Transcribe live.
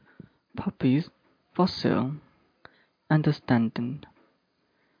puppies for sale. Understanding.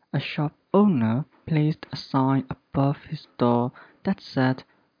 A shop owner placed a sign above his door that said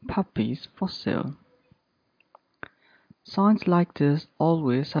 "Puppies for sale". Signs like this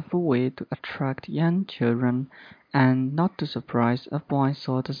always have a way to attract young children, and not to surprise, a boy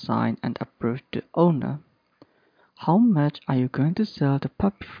saw the sign and approached the owner. "How much are you going to sell the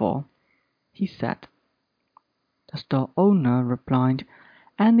puppy for?" he said. The store owner replied,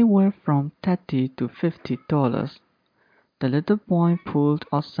 "Anywhere from $30 to $50." The little boy pulled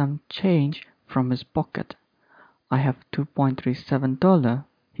out some change from his pocket. "I have $2.37,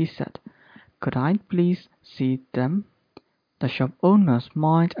 he said. "Could I please see them?" The shop owner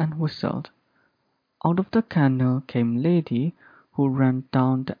smiled and whistled. Out of the kennel came Lady, who ran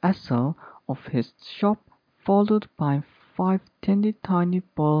down the aisle of his shop, followed by 5 tiny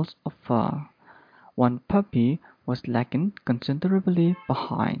balls of fur. One puppy was lagging considerably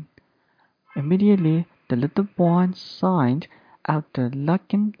behind. Immediately the little boy signed out the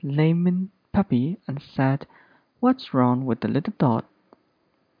lagging lame puppy and said, "What's wrong with the little dog?"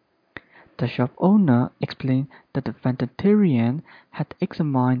 The shop owner explained that the veterinarian had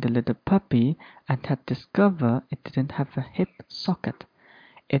examined the little puppy and had discovered it didn't have a hip socket.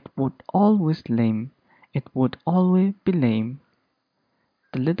 It would always lame. It would always be lame.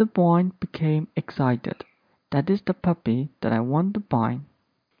 The little boy became excited. "That is the puppy that I want to buy."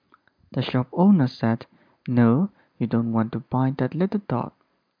 The shop owner said, "No, you don't want to buy that little dog.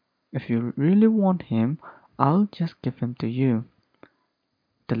 If you really want him, I'll just give him to you."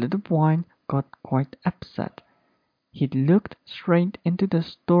 The little boy got quite upset. He looked straight into the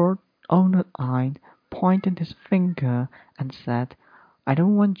store owner's eye, pointed his finger, and said, "I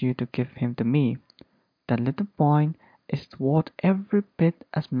don't want you to give him to me. That little boy is worth every bit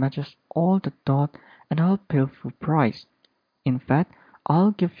as much as all the dogs, and I'll pay full price. In fact,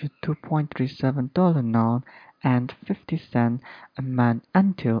 I'll give you $2.37 now and 50 cents a man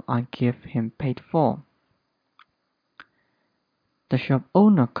until I get him paid for." The shop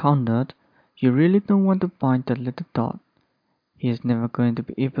owner countered, "You really don't want to buy that little dog. He is never going to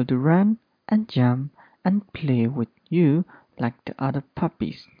be able to run and jump and play with you like the other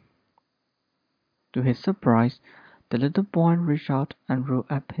puppies." To his surprise, the little boy reached out and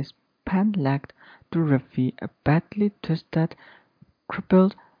rolled up his pant leg to reveal a badly twisted,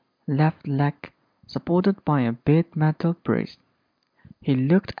 crippled left leg supported by a big metal brace. He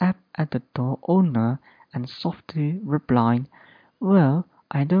looked up at the door owner and softly replied, "Well,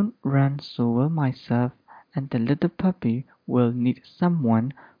 I don't run so well myself, and the little puppy will need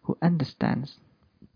someone who understands."